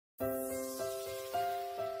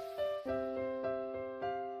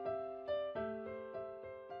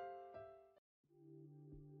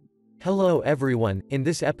Hello everyone, in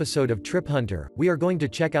this episode of Trip Hunter, we are going to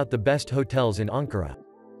check out the best hotels in Ankara.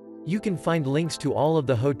 You can find links to all of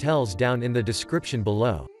the hotels down in the description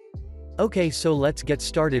below. Okay, so let's get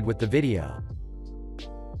started with the video.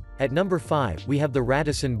 At number 5, we have the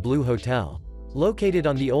Radisson Blu Hotel. Located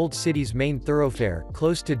on the old city's main thoroughfare,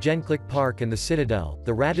 close to Genclik Park and the Citadel,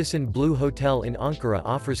 the Radisson Blu Hotel in Ankara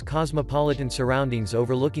offers cosmopolitan surroundings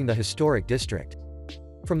overlooking the historic district.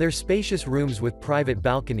 From their spacious rooms with private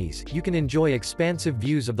balconies, you can enjoy expansive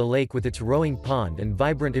views of the lake with its rowing pond and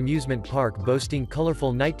vibrant amusement park boasting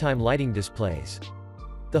colorful nighttime lighting displays.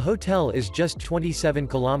 The hotel is just 27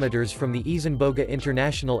 kilometers from the Istanbul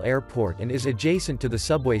International Airport and is adjacent to the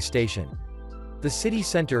subway station. The city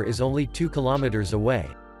center is only 2 kilometers away.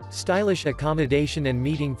 Stylish accommodation and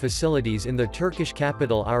meeting facilities in the Turkish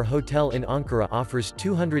capital. Our hotel in Ankara offers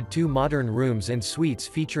 202 modern rooms and suites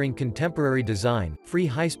featuring contemporary design, free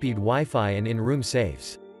high-speed Wi-Fi and in-room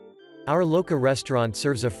safes. Our Loka restaurant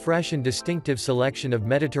serves a fresh and distinctive selection of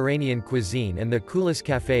Mediterranean cuisine, and the Kulis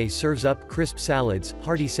Cafe serves up crisp salads,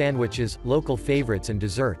 hearty sandwiches, local favorites and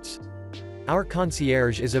desserts. Our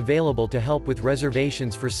concierge is available to help with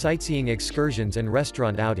reservations for sightseeing excursions and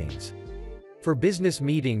restaurant outings. For business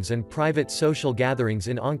meetings and private social gatherings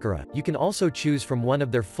in Ankara, you can also choose from one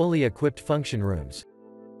of their fully equipped function rooms.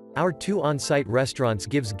 Our 2 on-site restaurants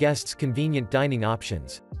gives guests convenient dining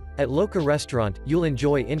options. At Loka restaurant, you'll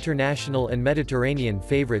enjoy international and Mediterranean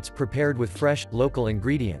favorites prepared with fresh, local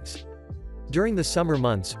ingredients. During the summer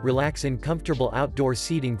months, relax in comfortable outdoor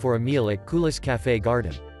seating for a meal at Kulis Cafe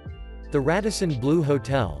Garden. The Radisson Blu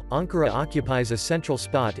Hotel, Ankara occupies a central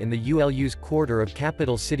spot in the ULU's quarter of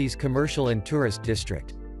capital city's commercial and tourist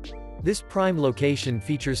district. This prime location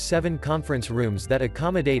features 7 conference rooms that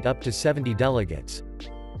accommodate up to 70 delegates.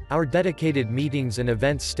 Our dedicated meetings and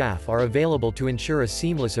events staff are available to ensure a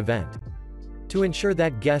seamless event. To ensure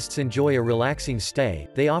that guests enjoy a relaxing stay,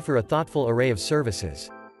 they offer a thoughtful array of services.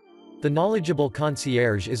 The knowledgeable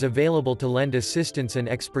concierge is available to lend assistance and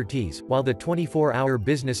expertise, while the 24-hour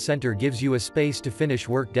business center gives you a space to finish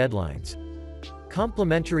work deadlines.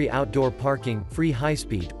 Complimentary outdoor parking, free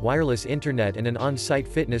high-speed, wireless internet and an on-site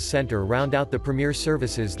fitness center round out the premier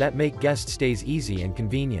services that make guest stays easy and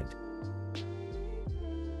convenient.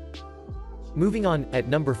 Moving on, at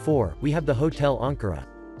number 4, we have the Hotel Ankara.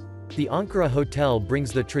 The Ankara Hotel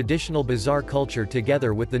brings the traditional bazaar culture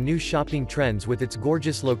together with the new shopping trends with its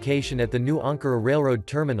gorgeous location at the new Ankara Railroad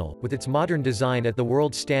Terminal, with its modern design at the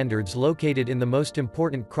world standards located in the most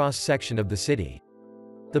important cross-section of the city.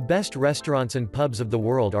 The best restaurants and pubs of the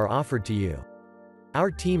world are offered to you. Our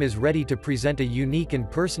team is ready to present a unique and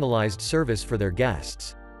personalized service for their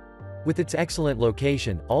guests. With its excellent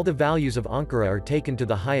location, all the values of Ankara are taken to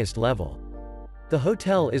the highest level. The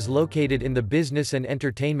hotel is located in the business and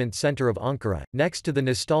entertainment center of Ankara, next to the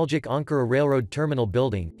nostalgic Ankara Railroad Terminal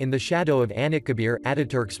building, in the shadow of Anıtkabir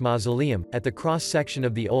Ataturk's mausoleum, at the cross-section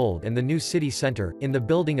of the old and the new city center, in the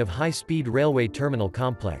building of high-speed railway terminal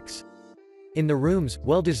complex. In the rooms,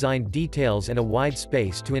 well-designed details and a wide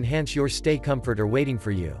space to enhance your stay comfort are waiting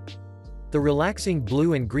for you. The relaxing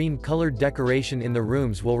blue and green colored decoration in the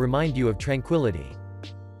rooms will remind you of tranquility.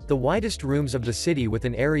 The widest rooms of the city with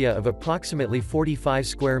an area of approximately 45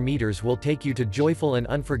 square meters will take you to joyful and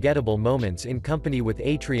unforgettable moments in company with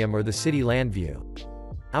atrium or the city land view.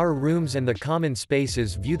 Our rooms and the common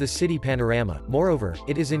spaces view the city panorama. Moreover,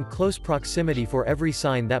 it is in close proximity for every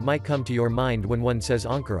sign that might come to your mind when one says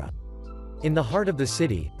Ankara. In the heart of the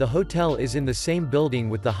city, the hotel is in the same building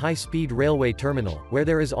with the high-speed railway terminal, where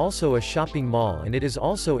there is also a shopping mall, and it is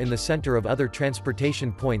also in the center of other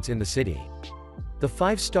transportation points in the city. The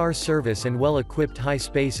 5-star service and well-equipped high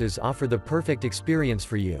spaces offer the perfect experience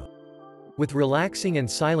for you. With relaxing and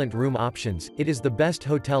silent room options, it is the best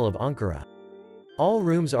hotel of Ankara. All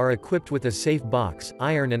rooms are equipped with a safe box,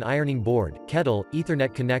 iron and ironing board, kettle,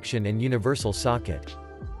 Ethernet connection and universal socket.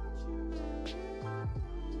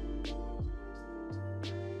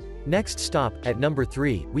 Next stop, at number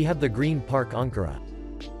 3, we have the Green Park Ankara.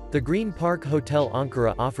 The Green Park Hotel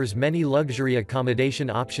Ankara offers many luxury accommodation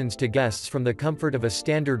options to guests, from the comfort of a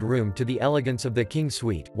standard room to the elegance of the King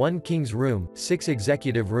Suite, 1 king's room, 6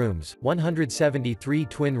 executive rooms, 173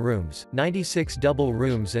 twin rooms, 96 double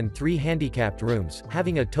rooms and 3 handicapped rooms,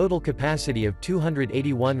 having a total capacity of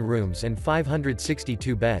 281 rooms and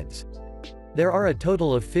 562 beds. There are a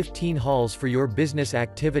total of 15 halls for your business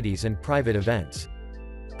activities and private events.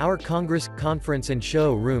 Our Congress, conference and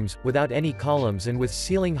show rooms, without any columns and with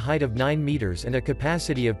ceiling height of 9 meters and a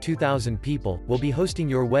capacity of 2,000 people, will be hosting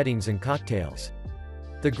your weddings and cocktails.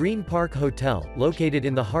 The Green Park Hotel, located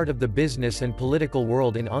in the heart of the business and political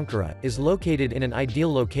world in Ankara, is located in an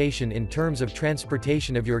ideal location in terms of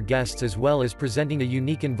transportation of your guests as well as presenting a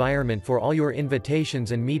unique environment for all your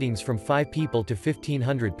invitations and meetings from 5 people to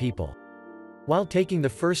 1500 people. While taking the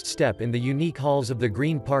first step in the unique halls of the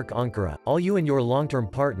Green Park Ankara, all you and your long-term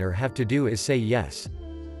partner have to do is say yes.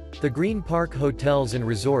 The Green Park Hotels and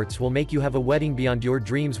Resorts will make you have a wedding beyond your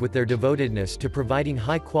dreams with their devotedness to providing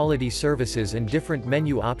high-quality services and different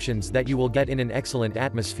menu options that you will get in an excellent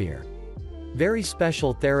atmosphere. Very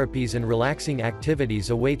special therapies and relaxing activities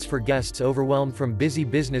awaits for guests overwhelmed from busy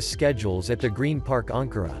business schedules at the Green Park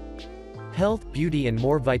Ankara. Health, beauty and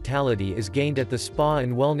more vitality is gained at the Spa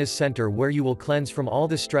and Wellness Center where you will cleanse from all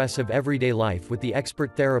the stress of everyday life with the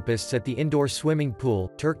expert therapists at the indoor swimming pool,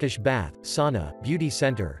 Turkish bath, sauna, beauty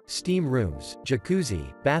center, steam rooms,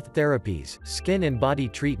 jacuzzi, bath therapies, skin and body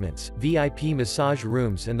treatments, VIP massage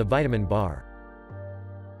rooms and the vitamin bar.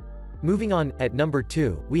 Moving on, at number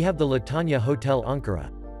 2, we have the Latanya Hotel Ankara.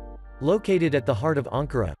 Located at the heart of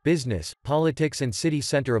Ankara, business, politics and city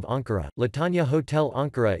center of Ankara, Latanya Hotel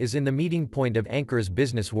Ankara is in the meeting point of Ankara's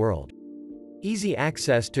business world. Easy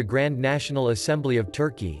access to Grand National Assembly of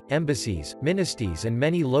Turkey, embassies, ministries and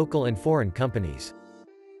many local and foreign companies.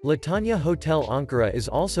 Latanya Hotel Ankara is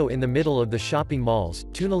also in the middle of the shopping malls,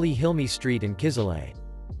 Tunali Hilmi Street and Kizilay.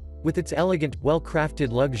 With its elegant,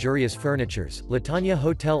 well-crafted luxurious furnitures, Latanya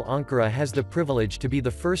Hotel Ankara has the privilege to be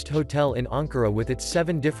the first hotel in Ankara with its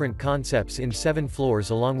 7 different concepts in 7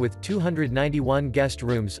 floors along with 291 guest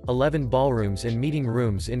rooms, 11 ballrooms and meeting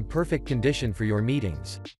rooms in perfect condition for your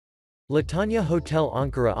meetings. Latanya Hotel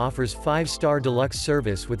Ankara offers 5-star deluxe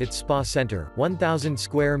service with its spa center, 1,000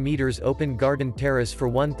 square meters open garden terrace for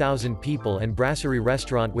 1,000 people and brasserie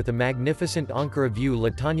restaurant with a magnificent Ankara view.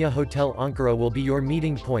 Latanya Hotel Ankara will be your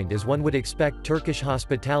meeting point as one would expect Turkish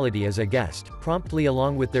hospitality as a guest, promptly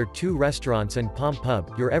along with their 2 restaurants and Palm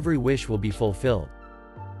Pub, your every wish will be fulfilled.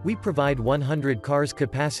 We provide 100 cars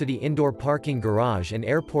capacity indoor parking garage and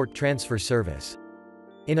airport transfer service.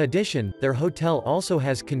 In addition, their hotel also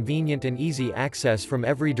has convenient and easy access from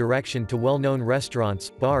every direction to well-known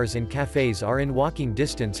restaurants, bars and cafes are in walking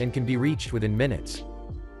distance and can be reached within minutes.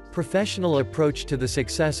 Professional approach to the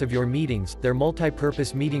success of your meetings, their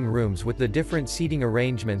multi-purpose meeting rooms with the different seating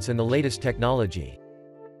arrangements and the latest technology.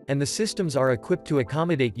 And the systems are equipped to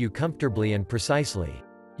accommodate you comfortably and precisely.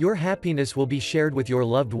 Your happiness will be shared with your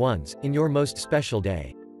loved ones, in your most special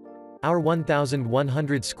day. Our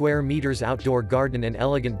 1,100 square meters outdoor garden and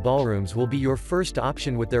elegant ballrooms will be your first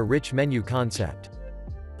option with their rich menu concept.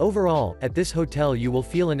 Overall, at this hotel you will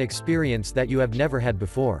feel an experience that you have never had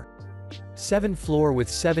before. 7 floor with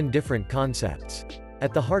 7 different concepts.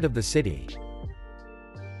 At the heart of the city.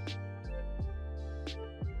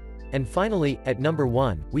 And finally, at number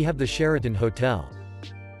 1, we have the Sheraton Hotel.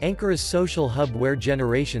 Ankara's social hub where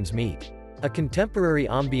generations meet. A contemporary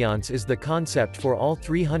ambiance is the concept for all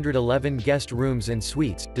 311 guest rooms and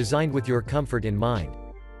suites, designed with your comfort in mind.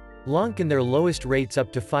 Launch in their lowest rates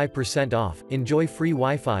up to 5% off, enjoy free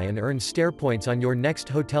Wi-Fi and earn stair points on your next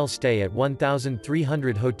hotel stay at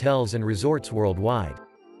 1,300 hotels and resorts worldwide.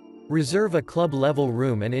 Reserve a club-level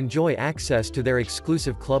room and enjoy access to their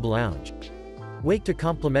exclusive club lounge. Wake to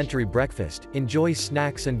complimentary breakfast, enjoy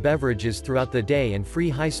snacks and beverages throughout the day and free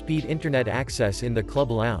high-speed internet access in the club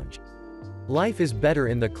lounge. Life is better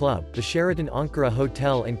in the club. The Sheraton Ankara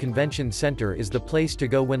Hotel and Convention Center is the place to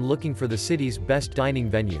go when looking for the city's best dining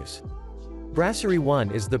venues. Brasserie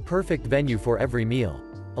 1 is the perfect venue for every meal.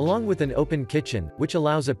 Along with an open kitchen, which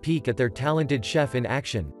allows a peek at their talented chef in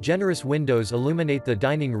action, generous windows illuminate the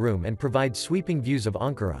dining room and provide sweeping views of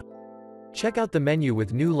Ankara. Check out the menu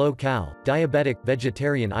with new low-cal, diabetic,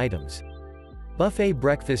 vegetarian items. Buffet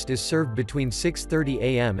breakfast is served between 6:30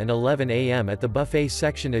 a.m. and 11 a.m. at the buffet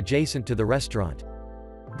section adjacent to the restaurant.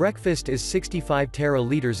 Breakfast is 65 tera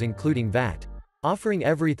liters including VAT. Offering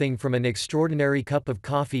everything from an extraordinary cup of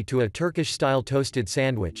coffee to a Turkish-style toasted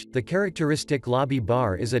sandwich, the characteristic lobby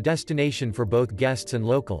bar is a destination for both guests and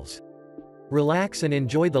locals. Relax and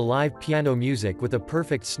enjoy the live piano music with a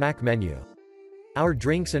perfect snack menu. Our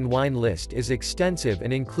drinks and wine list is extensive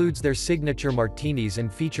and includes their signature martinis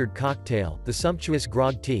and featured cocktail, the sumptuous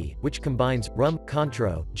grog tea, which combines rum,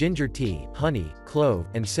 cointreau, ginger tea, honey, clove,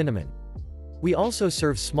 and cinnamon. We also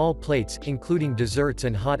serve small plates, including desserts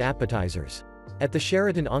and hot appetizers. At the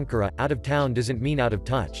Sheraton Ankara, out of town doesn't mean out of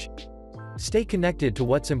touch. Stay connected to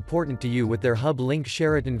what's important to you with their hub link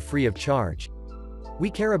Sheraton free of charge. We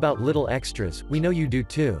care about little extras, we know you do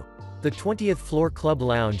too. The 20th floor club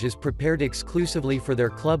lounge is prepared exclusively for their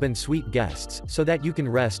club and suite guests, so that you can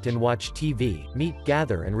rest and watch TV, meet,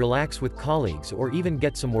 gather and relax with colleagues or even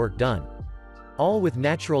get some work done. all with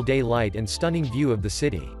natural daylight and stunning view of the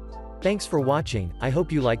city. Thanks for watching, I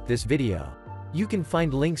hope you liked this video. You can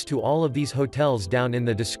find links to all of these hotels down in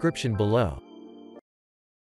the description below.